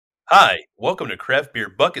Hi, welcome to Craft Beer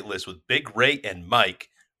Bucket List with Big Ray and Mike,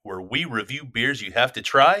 where we review beers you have to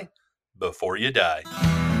try before you die.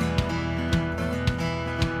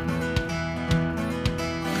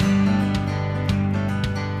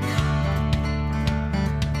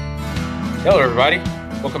 Hello, everybody.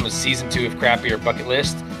 Welcome to Season 2 of Craft Beer Bucket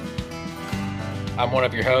List. I'm one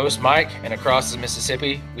of your hosts, Mike, and across the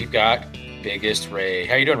Mississippi, we've got Biggest Ray.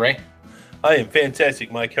 How you doing, Ray? I am fantastic,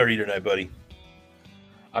 Mike. How are you tonight, buddy?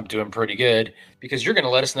 I'm doing pretty good because you're going to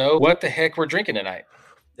let us know what the heck we're drinking tonight.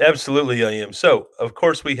 Absolutely, I am. So, of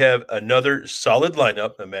course, we have another solid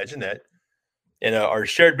lineup. Imagine that. And our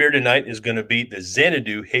shared beer tonight is going to be the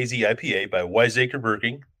Xanadu Hazy IPA by Wiseacre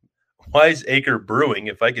Brewing. Wiseacre Brewing,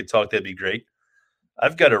 if I could talk, that'd be great.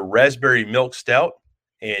 I've got a raspberry milk stout,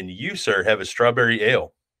 and you, sir, have a strawberry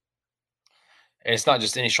ale. And it's not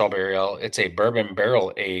just any strawberry ale, it's a bourbon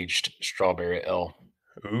barrel aged strawberry ale.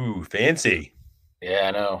 Ooh, fancy. Yeah,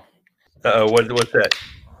 I know. What's that?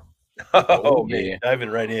 Oh, man, yeah.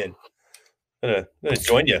 diving right in. I'm gonna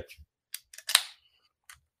join you.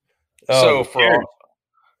 So for cheers. all,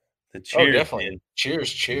 The cheers, definitely. man.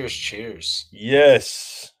 Cheers.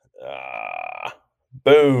 Yes.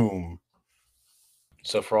 Boom.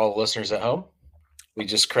 So for all the listeners at home, we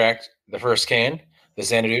just cracked the first can, the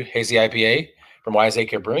Xanadu Hazy IPA from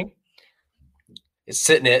Wiseacre Brewing. It's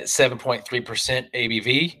sitting at 7.3%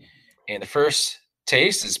 ABV, and the first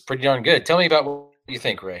taste is pretty darn good. Tell me about what you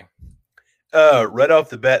think, Ray. Right off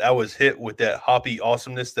the bat, I was hit with that hoppy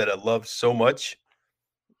awesomeness that I love so much.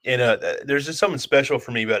 And there's just something special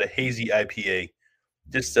for me about a hazy IPA.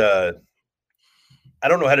 Just I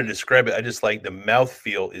don't know how to describe it. I just like the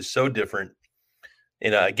mouthfeel is so different.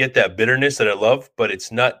 And I get that bitterness that I love, but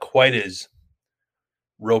it's not quite as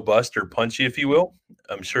robust or punchy, if you will.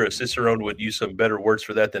 I'm sure a Cicerone would use some better words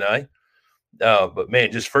for that than I. But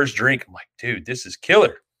man, just first drink, I'm like, dude, this is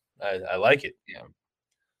killer. I like it. Yeah.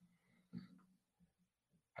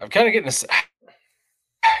 I'm kind of getting this,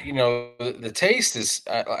 the taste is,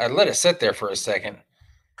 I let it sit there for a second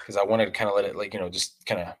because I wanted to kind of let it, just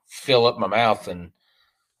kind of fill up my mouth and,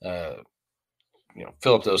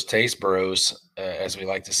 fill up those taste burrows, as we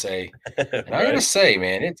like to say. And I gotta Right? say,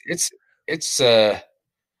 man, it's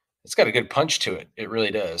got a good punch to it. It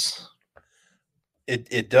really does.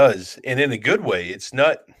 It does, and in a good way. It's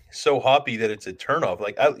not so hoppy that it's a turnoff.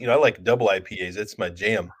 Like I like double IPAs. That's my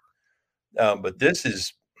jam. But this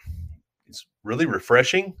is it's really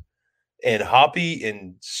refreshing and hoppy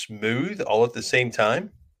and smooth all at the same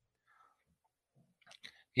time.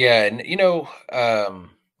 Yeah, and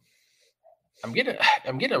I'm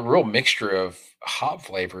getting a real mixture of hop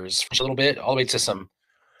flavors, a little bit, all the way to some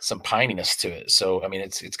pininess to it. So I mean,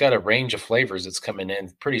 it's got a range of flavors that's coming in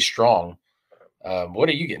pretty strong. What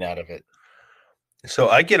are you getting out of it? So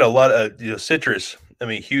I get a lot of citrus. I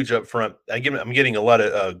mean, huge up front. I'm getting a lot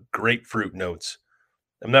of grapefruit notes.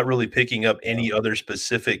 I'm not really picking up any other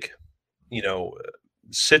specific, you know,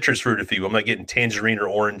 citrus fruit, if you will. I'm not getting tangerine or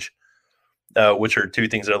orange, which are two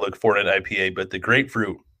things that I look for in an IPA. But the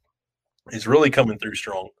grapefruit is really coming through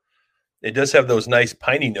strong. It does have those nice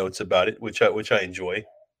piney notes about it, which I enjoy.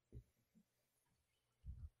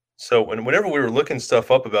 So whenever we were looking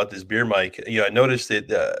stuff up about this beer, Mike, I noticed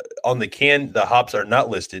that on the can the hops are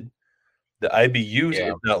not listed, the IBUs Yeah,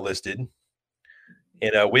 is not listed,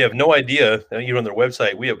 and we have no idea. Even on their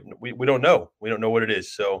website, we don't know. We don't know what it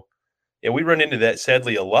is. So yeah, we run into that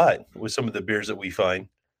sadly a lot with some of the beers that we find.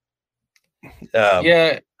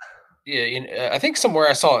 yeah, yeah. I think somewhere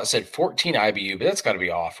I saw it said 14 IBU, but that's got to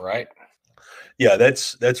be off, right? Yeah,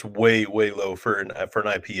 that's way low for an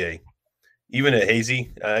IPA. Even a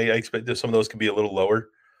hazy, I expect that some of those could be a little lower,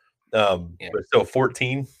 Yeah, but still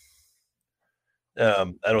 14.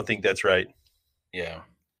 I don't think that's right. yeah.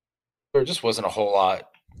 There just wasn't a whole lot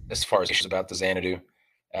as far as issues about the Xanadu.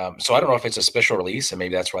 So I don't know if it's a special release, and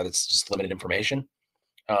maybe that's why that's just limited information.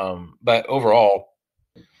 But overall,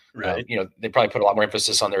 Right. they probably put a lot more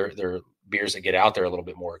emphasis on their beers that get out there a little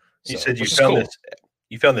bit more. You So, said you which is found cool. this.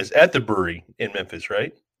 You found this at the brewery in Memphis,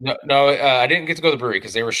 right? No, I didn't get to go to the brewery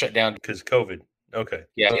because they were shut down. Because COVID. Okay.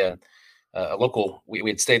 Yeah. A local, we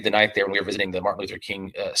had stayed the night there when we were visiting the Martin Luther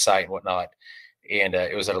King site and whatnot. And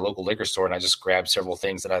it was at a local liquor store, and I just grabbed several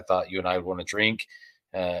things that I thought you and I would want to drink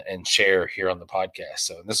and share here on the podcast.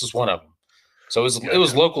 So this was one of them. So it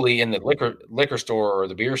was locally in the liquor store or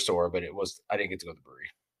the beer store, but I didn't get to go to the brewery.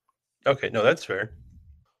 Okay. No, that's fair.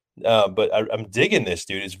 But I'm digging this,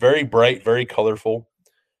 dude. It's very bright, very colorful.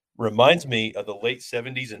 Reminds me of the late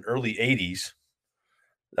 70s and early 80s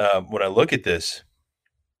when I look at this.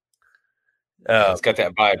 Yeah, it's got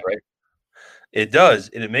that vibe, right? It does.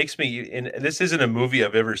 And it makes me, and this isn't a movie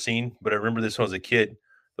I've ever seen, but I remember this when I was a kid.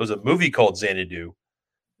 there was a movie called Xanadu,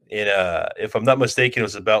 and if I'm not mistaken, it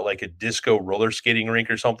was about like a disco roller skating rink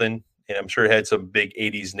or something. And I'm sure it had some big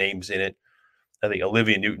 '80s names in it. I think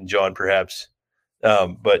Olivia Newton-John, perhaps.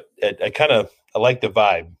 But I like the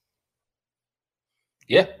vibe.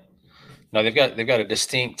 Yeah. No, they've got a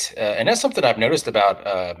distinct, and that's something I've noticed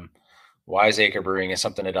about Wiseacre Brewing. Is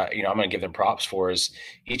something that I'm going to give them props for. Is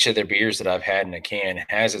each of their beers that I've had in a can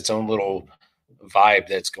has its own little vibe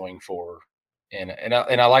that's going for, and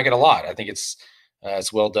I like it a lot. I think it's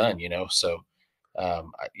well done. So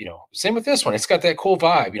same with this one. It's got that cool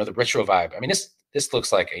vibe. The retro vibe. I mean, this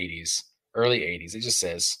looks like '80s, early '80s. It just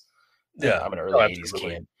says, Yeah, I'm an early '80s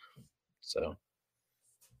absolutely. can. So,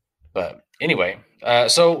 but anyway,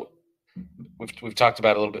 so we've talked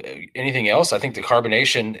about a little bit. Anything else? I think the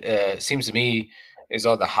carbonation seems to me is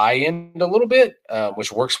on the high end a little bit,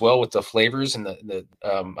 which works well with the flavors and the.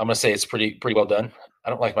 I'm gonna say it's pretty well done. I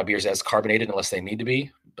don't like my beers as carbonated unless they need to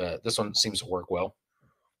be, but this one seems to work well.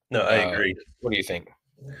 No, I agree. What do you think?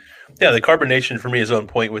 Yeah, the carbonation for me is on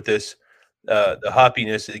point with this. The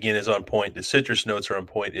hoppiness again is on point. The citrus notes are on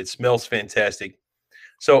point. It smells fantastic.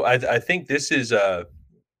 So I think this is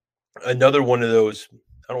another one of those.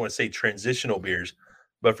 I don't want to say transitional beers,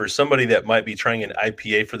 but for somebody that might be trying an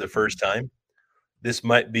IPA for the first time, this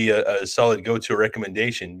might be a solid go-to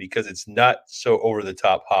recommendation because it's not so over the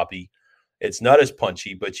top hoppy. It's not as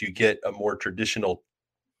punchy, but you get a more traditional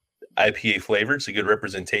IPA flavor. It's a good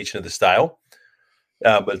representation of the style,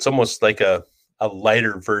 but it's almost like a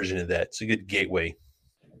lighter version of that. It's a good gateway.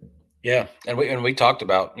 Yeah, and we talked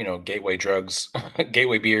about gateway drugs,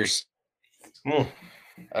 gateway beers.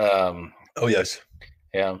 Oh yes,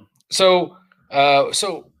 yeah. So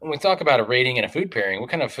when we talk about a rating and a food pairing, what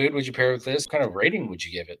kind of food would you pair with this? What kind of rating would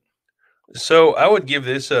you give it? So I would give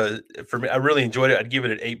this for me. I really enjoyed it. I'd give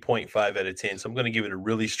it an 8.5 out of 10. So I'm going to give it a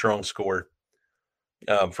really strong score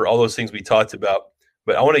for all those things we talked about.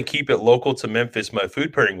 But I want to keep it local to Memphis. My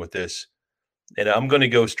food pairing with this, and I'm going to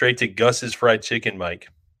go straight to Gus's fried chicken, Mike.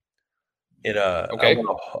 And Okay.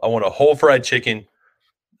 I want a whole fried chicken.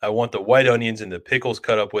 I want the white onions and the pickles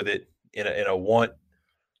cut up with it, and I want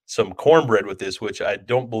some cornbread with this, which I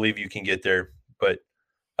don't believe you can get there, but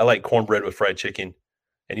I like cornbread with fried chicken.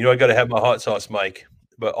 And I got to have my hot sauce, Mike.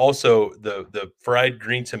 But also the fried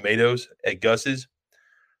green tomatoes at Gus's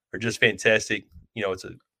are just fantastic. It's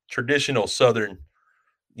a traditional Southern,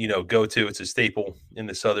 go to. It's a staple in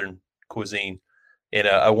the Southern cuisine, and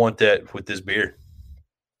I want that with this beer.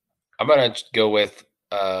 I'm gonna go with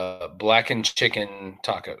blackened chicken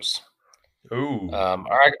tacos. Ooh.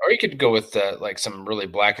 Or you could go with like some really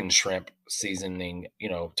blackened shrimp seasoning,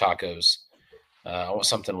 tacos. I want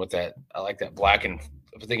something with that. I like that blackened.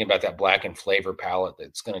 If I'm thinking about that blackened flavor palette,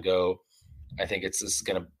 that's going to go. I think it's just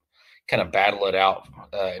going to kind of battle it out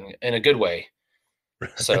in a good way.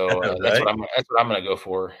 So Right. That's what I'm going to go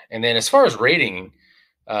for. And then as far as rating,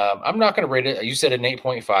 I'm not going to rate it. You said an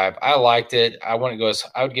 8.5. I liked it. I want to go.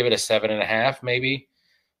 I would give it a 7.5 maybe.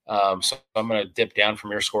 So I'm going to dip down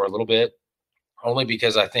from your score a little bit, only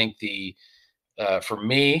because I think for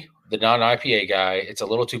me, the non-IPA guy, it's a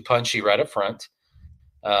little too punchy right up front.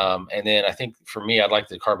 And then I think for me, I'd like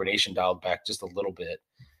the carbonation dialed back just a little bit.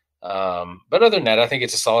 But other than that, I think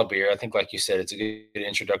it's a solid beer. I think, like you said, it's a good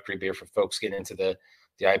introductory beer for folks getting into the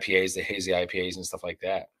IPAs, the hazy IPAs and stuff like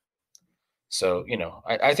that. So,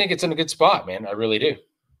 I think it's in a good spot, man. I really do.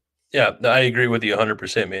 Yeah, I agree with you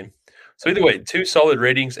 100%, man. So either way, 2 solid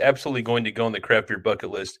ratings, absolutely going to go on the craft beer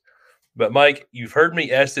bucket list. But Mike, you've heard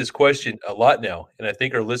me ask this question a lot now, and I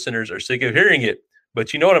think our listeners are sick of hearing it.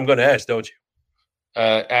 But you know what I'm going to ask, don't you?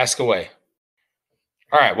 Ask away.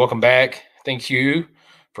 All right, welcome back. Thank you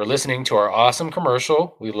for listening to our awesome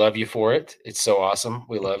commercial. We love you for it. It's so awesome.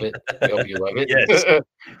 We love it. We hope you love it.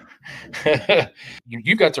 Yes.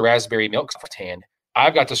 You got the raspberry milk firsthand.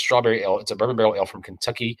 I've got the strawberry ale. It's a bourbon barrel ale from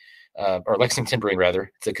Kentucky, or Lexington Brewing,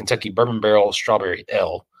 rather. It's a Kentucky bourbon barrel strawberry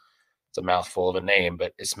ale. It's a mouthful of a name,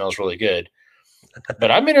 but it smells really good.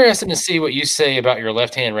 But I'm interested to see what you say about your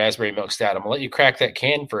left-hand raspberry milk stout. I'm going to let you crack that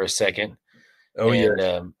can for a second. Oh,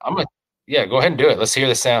 yeah. I'm going to, go ahead and do it. Let's hear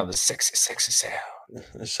the sound, the sexy, sexy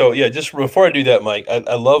sound. So, yeah, just before I do that, Mike,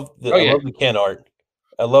 I love the can art.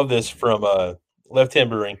 I love this from Left Hand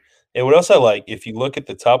Brewing. And what else I like, if you look at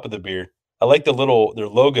the top of the beer, I like their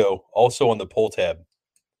logo also on the pull tab.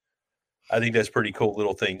 I think that's pretty cool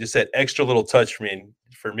little thing. Just that extra little touch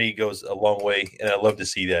for me goes a long way, and I love to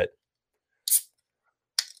see that.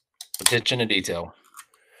 Attention to detail.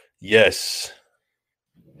 Yes.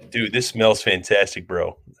 Dude, this smells fantastic,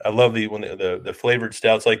 bro. I love when the flavored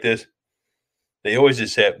stouts like this. They always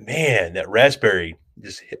just have, man, that raspberry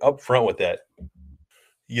just up front with that.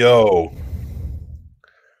 Yo.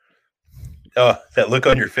 Oh, that look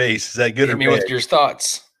on your face, is that good Hit or me bad? with your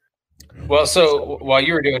thoughts. Well, so while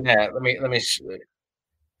you were doing that,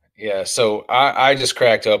 yeah. So I just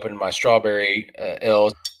cracked open my strawberry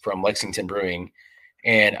ale from Lexington Brewing,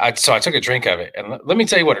 and I took a drink of it, and let me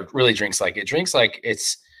tell you what it really drinks like. It drinks like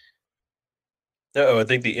it's Oh, I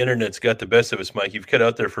think the internet's got the best of us, Mike. You've cut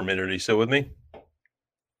out there for a minute. Are you still with me?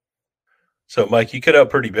 So, Mike, you cut out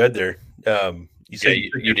pretty bad there. You yeah. said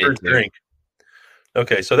you took You your did first too. drink.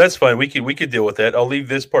 Okay, so that's fine. We could deal with that. I'll leave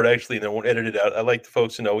this part actually, and then we'll edit it out. I like the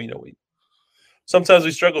folks to know. We sometimes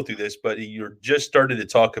we struggle through this, but you're just started to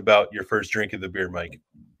talk about your first drink of the beer, Mike.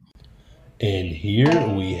 And here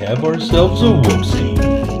we have ourselves a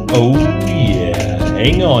whoopsie. Oh yeah,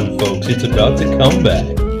 hang on, folks. It's about to come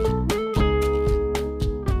back.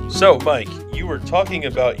 So, Mike, you were talking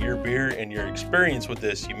about your beer and your experience with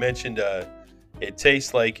this. You mentioned it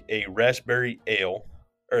tastes like a raspberry ale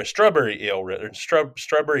or a strawberry ale, rather,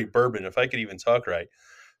 strawberry bourbon, if I could even talk right.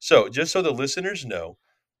 So, just so the listeners know,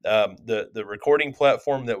 the recording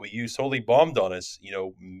platform that we use totally bombed on us,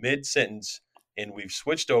 mid sentence, and we've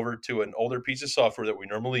switched over to an older piece of software that we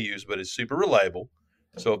normally use, but is super reliable.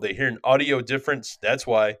 So, if they hear an audio difference, that's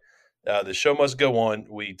why. The show must go on.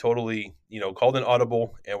 We totally, called an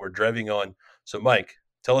audible, and we're driving on. So, Mike,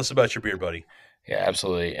 tell us about your beer, buddy. Yeah,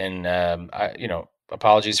 absolutely. And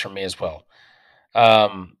apologies from me as well.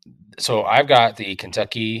 Um, so I've got the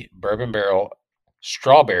Kentucky Bourbon Barrel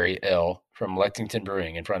Strawberry Ale from Lexington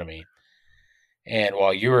Brewing in front of me. And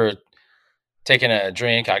while you were taking a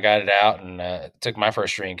drink, I got it out and took my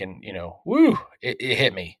first drink, and woo, it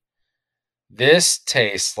hit me. This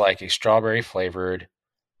tastes like a strawberry flavored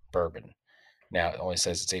bourbon. Now it only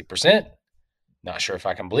says it's 8%. Not sure if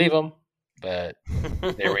I can believe them, but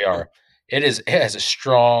there we are. It has a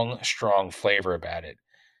strong, strong flavor about it,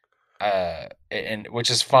 and which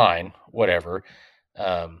is fine, whatever.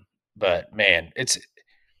 But man,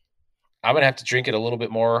 I'm gonna have to drink it a little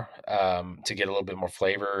bit more to get a little bit more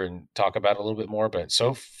flavor and talk about it a little bit more. But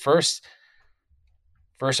so first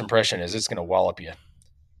impression is it's gonna wallop you.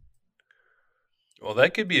 Well,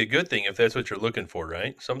 that could be a good thing if that's what you're looking for,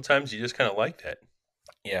 right? Sometimes you just kind of like that.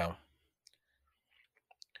 Yeah.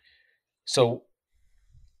 So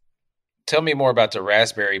tell me more about the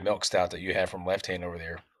raspberry milk stout that you have from Left Hand over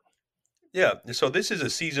there. Yeah. So, this is a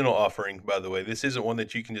seasonal offering, by the way. This isn't one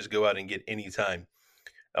that you can just go out and get anytime.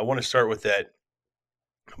 I want to start with that.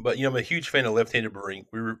 But, I'm a huge fan of Left Handed Brewing.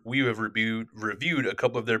 We have reviewed a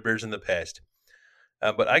couple of their beers in the past.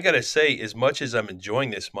 But I got to say, as much as I'm enjoying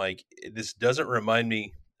this, Mike, this doesn't remind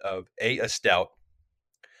me of a stout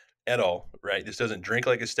at all, right? This doesn't drink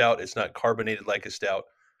like a stout. It's not carbonated like a stout.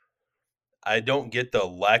 I don't get the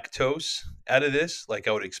lactose out of this like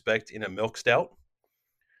I would expect in a milk stout.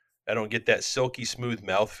 I don't get that silky smooth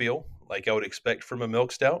mouthfeel like I would expect from a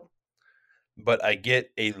milk stout. But I get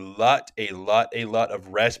a lot of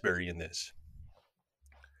raspberry in this.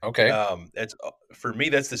 Okay. That's for me.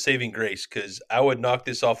 That's the saving grace because I would knock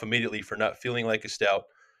this off immediately for not feeling like a stout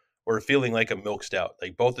or feeling like a milk stout.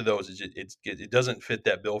 Like both of those, it doesn't fit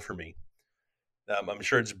that bill for me. I'm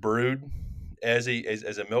sure it's brewed as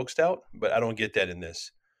a milk stout, but I don't get that in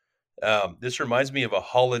this. This reminds me of a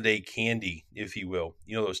holiday candy, if you will.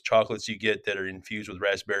 You know those chocolates you get that are infused with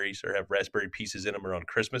raspberries or have raspberry pieces in them around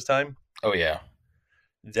Christmas time. Oh yeah.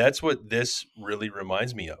 That's what this really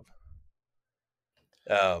reminds me of.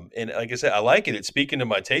 And like I said, I like it. It's speaking to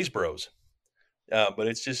my taste bros, but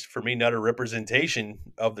it's just for me not a representation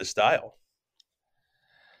of the style.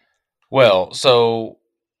 Well, so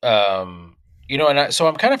so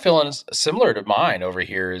I'm kind of feeling similar to mine over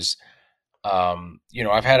here. Is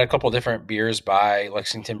I've had a couple different beers by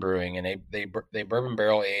Lexington Brewing, and they bourbon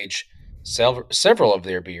barrel age several of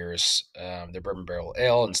their beers. Their bourbon barrel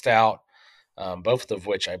ale and stout, both of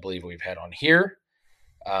which I believe we've had on here.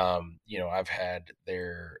 I've had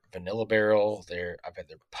their vanilla barrel, I've had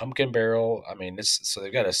their pumpkin barrel. I mean, so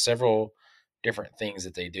they've got several different things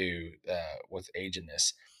that they do with aging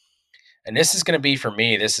this. And this is going to be for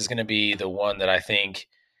me. This is going to be the one that I think.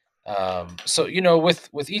 So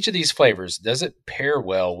with each of these flavors, does it pair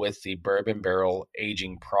well with the bourbon barrel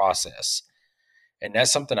aging process? And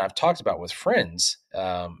that's something I've talked about with friends.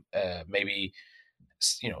 Maybe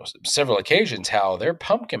several occasions how their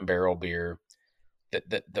pumpkin barrel beer,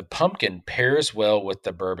 the pumpkin pairs well with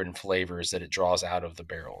the bourbon flavors that it draws out of the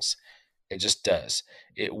barrels. It just does.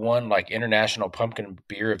 It won like International Pumpkin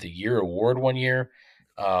Beer of the Year award one year,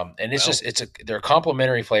 and it's Wow. just they're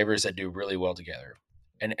complementary flavors that do really well together.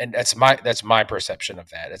 And that's my perception of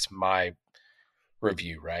that. It's my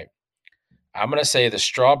review, right? I'm gonna say the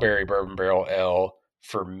strawberry bourbon barrel ale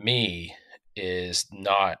for me is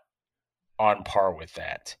not on par with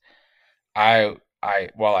that.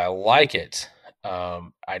 while I like it,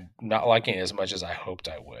 I'm not liking it as much as I hoped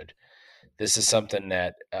I would. This is something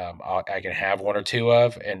that I can have one or two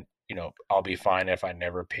of, and I'll be fine if I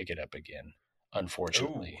never pick it up again. Oh,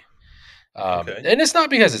 Unfortunately, okay. and it's not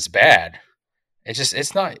because it's bad.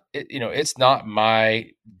 It's not it's not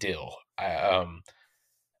my deal.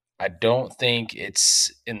 I don't think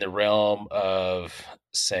it's in the realm of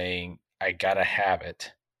saying I gotta have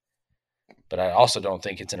it, but I also don't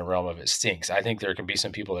think it's in the realm of it stinks. I think there can be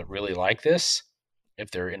some people that really like this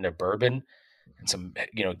if they're into bourbon and some,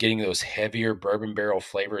 getting those heavier bourbon barrel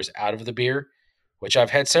flavors out of the beer, which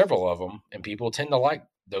I've had several of them, and people tend to like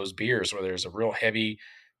those beers where there's a real heavy,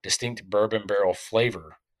 distinct bourbon barrel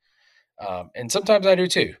flavor. And sometimes I do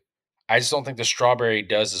too. I just don't think the strawberry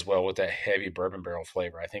does as well with that heavy bourbon barrel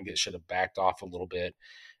flavor. I think it should have backed off a little bit.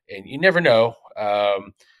 And you never know.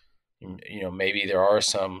 Maybe there are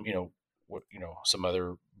some, some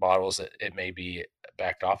other bottles that it may be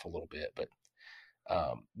backed off a little bit. But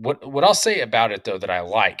what I'll say about it though that I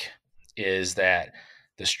like is that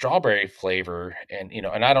the strawberry flavor, and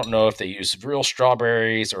I don't know if they use real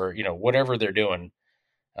strawberries or whatever they're doing.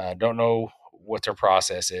 Don't know what their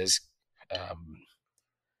process is. Um,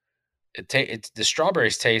 the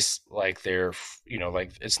strawberries taste like they're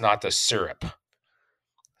like it's not the syrup.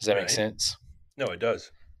 Does that make Right. sense? No, it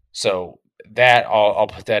does. So that I'll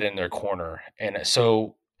put that in their corner. And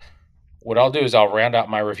so what I'll do is I'll round out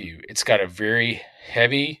my review. It's got a very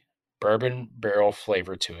heavy bourbon barrel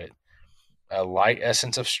flavor to it, a light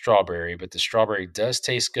essence of strawberry, but the strawberry does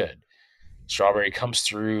taste good. Strawberry comes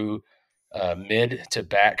through mid to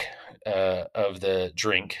back of the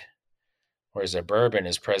drink, whereas the bourbon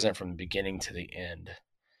is present from the beginning to the end.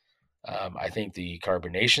 I think the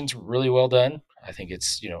carbonation's really well done. I think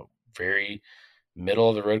it's very middle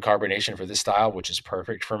of the road carbonation for this style, which is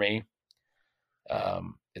perfect for me.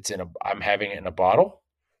 I'm having it in a bottle.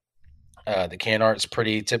 The can art's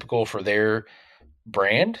pretty typical for their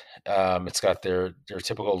brand. It's got their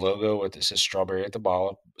typical logo with it says strawberry at the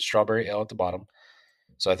bottom, strawberry L at the bottom.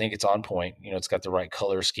 So I think it's on point. It's got the right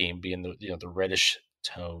color scheme, being the reddish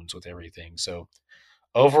tones with everything. So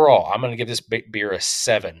overall, I'm going to give this beer a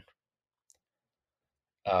 7,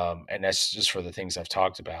 and that's just for the things I've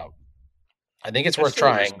talked about. I think it's That's worth still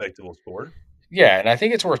a trying. respectable score. Yeah, and I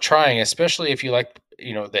think it's worth trying, especially if you like,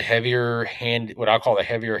 the heavier hand, what I call the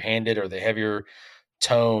heavier handed or the heavier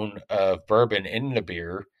tone of bourbon in the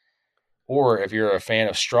beer, or if you're a fan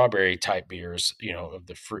of strawberry type beers, of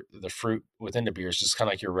the fruit within the beers, just kind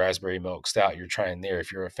of like your raspberry milk stout you're trying there.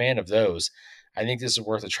 If you're a fan of those, I think this is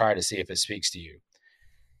worth a try to see if it speaks to you.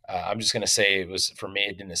 I'm just going to say it was for me.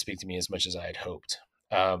 It didn't speak to me as much as I had hoped.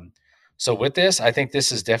 Um, so with this, I think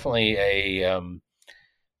this is definitely a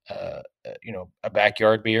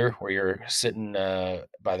backyard beer where you're sitting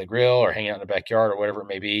by the grill or hanging out in the backyard or whatever it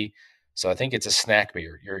may be. So I think it's a snack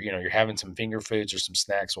beer. You're having some finger foods or some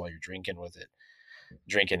snacks while you're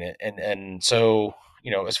drinking it, and so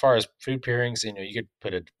as far as food pairings, you could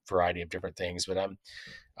put a variety of different things, but I'm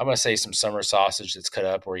gonna say some summer sausage that's cut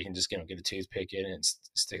up, or you can just get a toothpick in it and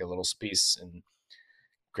stick a little piece and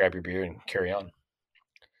grab your beer and carry on.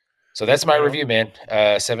 So that's my Right on. review, man.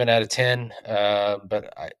 7 out of 10.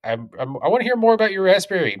 But I want to hear more about your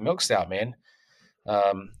raspberry milk stout, man.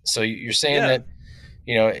 So you're saying Yeah. that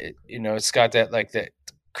it's got that like that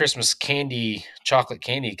Christmas candy, chocolate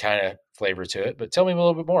candy kind of flavor to it. But tell me a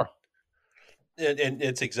little bit more. And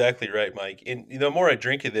it's exactly right, Mike. And the more I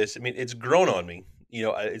drink of this, I mean, it's grown on me.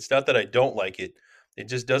 It's not that I don't like it. It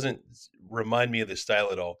just doesn't remind me of the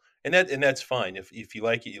style at all. And that's fine. If you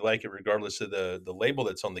like it, you like it, regardless of the label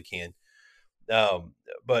that's on the can.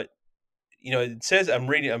 But it says I'm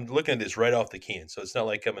looking at this right off the can, so it's not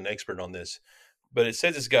like I'm an expert on this. But it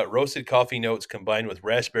says it's got roasted coffee notes combined with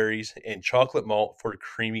raspberries and chocolate malt for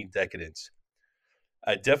creamy decadence.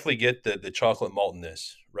 I definitely get the chocolate malt in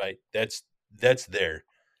this, right? That's there.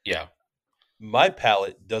 Yeah. My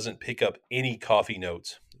palate doesn't pick up any coffee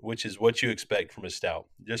notes, which is what you expect from a stout.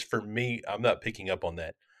 Just for me, I'm not picking up on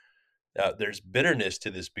that. There's bitterness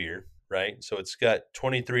to this beer, right? So it's got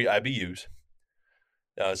 23 IBUs.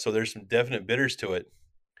 So there's some definite bitters to it.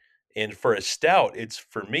 And for a stout,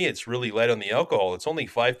 for me, it's really light on the alcohol. It's only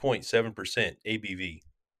 5.7% ABV.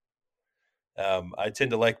 I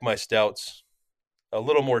tend to like my stouts a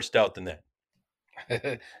little more stout than that.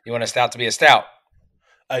 You want a stout to be a stout.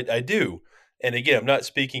 I do. And again, I'm not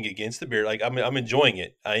speaking against the beer. Like I'm enjoying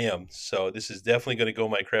it. I am. So this is definitely going to go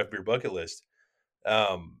on my craft beer bucket list.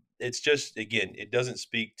 It's just again, it doesn't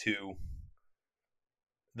speak to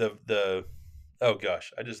the oh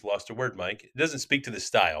gosh, I just lost a word, Mike. It doesn't speak to the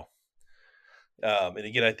style. And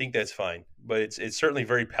again, I think that's fine, but it's certainly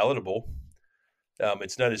very palatable.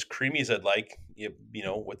 It's not as creamy as I'd like,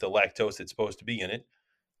 with the lactose that's supposed to be in it.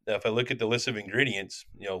 Now, if I look at the list of ingredients,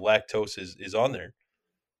 lactose is on there.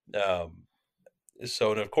 Um,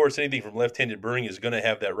 and of course, anything from Left Handed Brewing is going to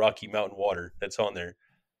have that Rocky Mountain water that's on there.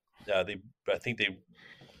 I think they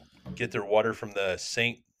get their water from the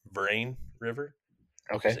Saint Vrain River,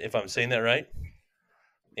 Okay. if I'm saying that right.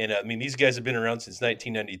 And I mean, these guys have been around since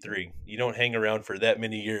 1993. You don't hang around for that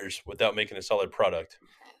many years without making a solid product.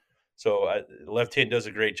 So Left Hand does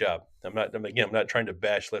a great job. I'm not trying to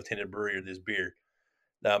bash Left Handed Brewery or this beer,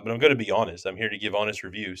 but I'm going to be honest. I'm here to give honest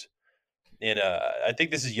reviews. And I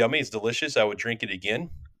think this is yummy. It's delicious. I would drink it again,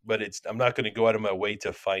 but I'm not going to go out of my way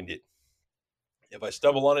to find it. If I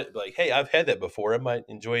stumble on it, like, hey, I've had that before, I might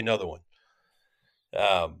enjoy another one.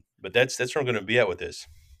 But that's where I'm going to be at with this.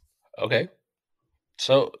 Okay.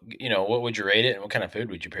 So, what would you rate it, and what kind of food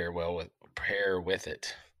would you pair with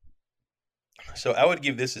it? So I would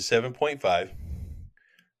give this a 7.5.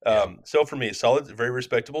 Yeah. So for me, a solid, very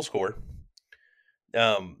respectable score.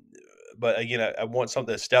 Um, but again, I want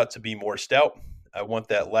something that's stout to be more stout. I want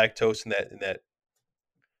that lactose and that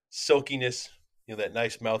silkiness, that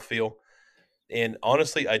nice mouthfeel. And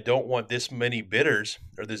honestly, I don't want this many bitters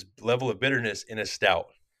or this level of bitterness in a stout.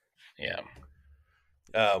 Yeah.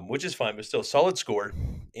 Which is fine, but still solid score.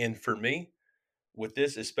 And for me, with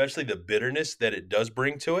this, especially the bitterness that it does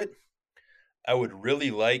bring to it, I would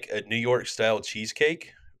really like a New York style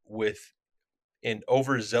cheesecake with an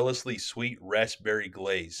overzealously sweet raspberry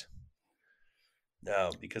glaze.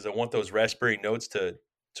 Because I want those raspberry notes to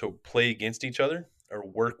play against each other or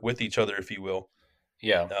work with each other, if you will.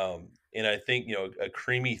 Yeah. And I think a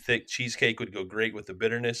creamy, thick cheesecake would go great with the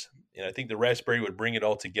bitterness, and I think the raspberry would bring it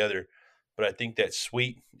all together. But I think that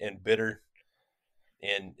sweet and bitter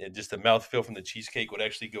and just the mouthfeel from the cheesecake would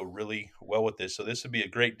actually go really well with this. So this would be a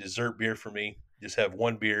great dessert beer for me. Just have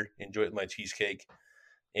one beer, enjoy it with my cheesecake,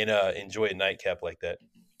 and enjoy a nightcap like that.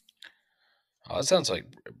 Oh, that sounds like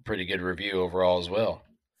a pretty good review overall as well.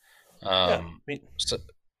 Yeah, I mean, So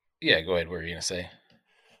yeah, go ahead. What were you gonna say?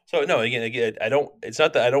 so no, again, I don't. It's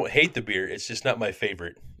not that I don't hate the beer. It's just not my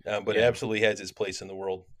favorite, but it Yeah, absolutely has its place in the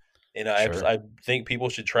world, and sure. I think people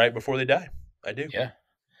should try it before they die. I do. Yeah.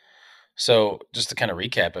 So just to kind of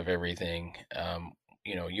recap of everything,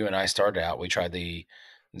 you and I started out. We tried the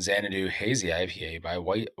Xanadu Hazy IPA by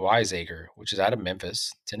Wiseacre, which is out of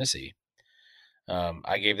Memphis, Tennessee.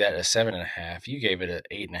 I gave that a 7.5. You gave it an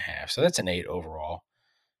 8.5. So that's an 8 overall.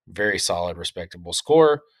 Very solid, respectable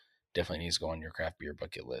score. Definitely needs to go on your craft beer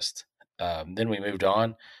bucket list. Then we moved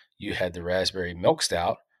on. You had the Raspberry Milk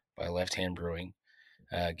Stout by Left Hand Brewing.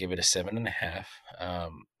 Give it a 7.5.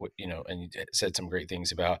 And you said some great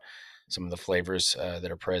things about some of the flavors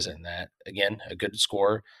that are present in that. Again, a good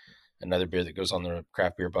score. Another beer that goes on the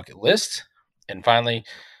craft beer bucket list. And finally,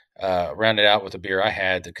 rounded out with a beer I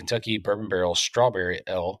had, the Kentucky Bourbon Barrel Strawberry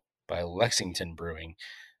Ale by Lexington Brewing.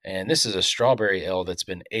 And this is a strawberry ale that's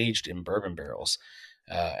been aged in bourbon barrels.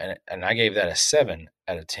 And I gave that a 7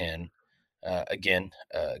 out of 10. Again,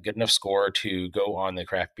 good enough score to go on the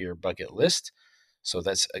craft beer bucket list. So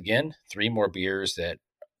that's, again, 3 more beers that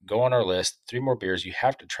go on our list, 3 more beers you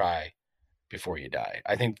have to try before you die.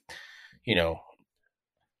 I think, you know,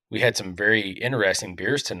 we had some very interesting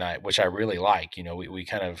beers tonight, which I really like. We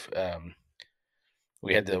kind of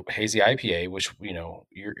we had the hazy IPA, which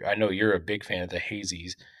I know you're a big fan of the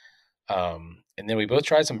hazies, and then we both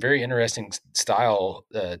tried some very interesting style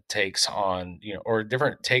takes on or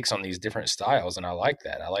different takes on these different styles, and I like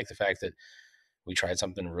that. I like the fact that we tried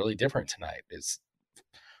something really different tonight. It's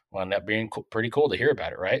wound up being pretty cool to hear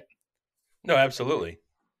about it, right? No, absolutely.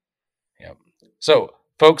 Yeah. So,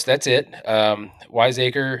 folks, that's it.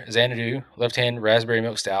 Wiseacre, Xanadu, Left Hand Raspberry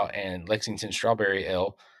Milk Stout, and Lexington Strawberry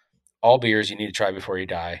Ale. All beers you need to try before you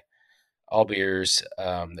die. All beers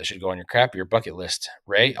that should go on your craft beer bucket list.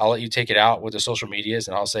 Ray, I'll let you take it out with the social medias,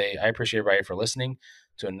 and I'll say I appreciate everybody for listening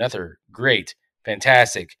to another great,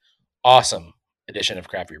 fantastic, awesome edition of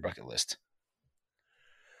Craft Beer Bucket List.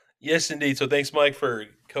 Yes, indeed. So thanks, Mike, for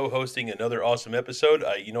co-hosting another awesome episode.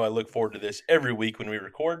 I look forward to this every week when we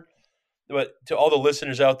record. But to all the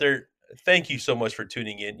listeners out there, thank you so much for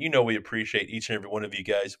tuning in. We appreciate each and every one of you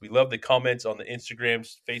guys. We love the comments on the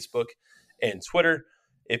Instagrams, Facebook, and Twitter.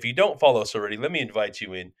 If you don't follow us already, let me invite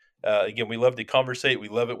you in. Again, we love to conversate. We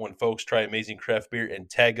love it when folks try amazing craft beer and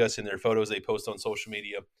tag us in their photos they post on social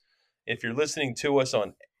media. If you're listening to us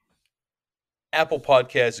on Apple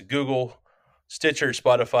Podcasts, Google, Stitcher,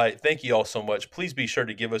 Spotify, thank you all so much. Please be sure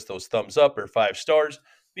to give us those thumbs up or 5 stars.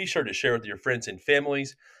 Be sure to share with your friends and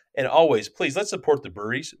families. And always, please, let's support the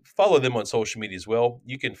breweries. Follow them on social media as well.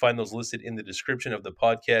 You can find those listed in the description of the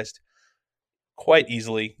podcast. quite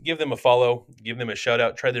easily. Give them a follow, give them a shout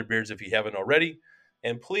out, try their beers if you haven't already.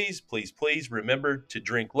 And please, please, please remember to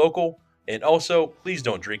drink local. And also, please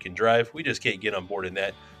don't drink and drive. We just can't get on board in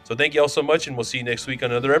that. So thank you all so much, and we'll see you next week on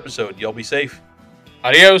another episode. Y'all be safe.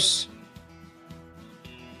 Adios.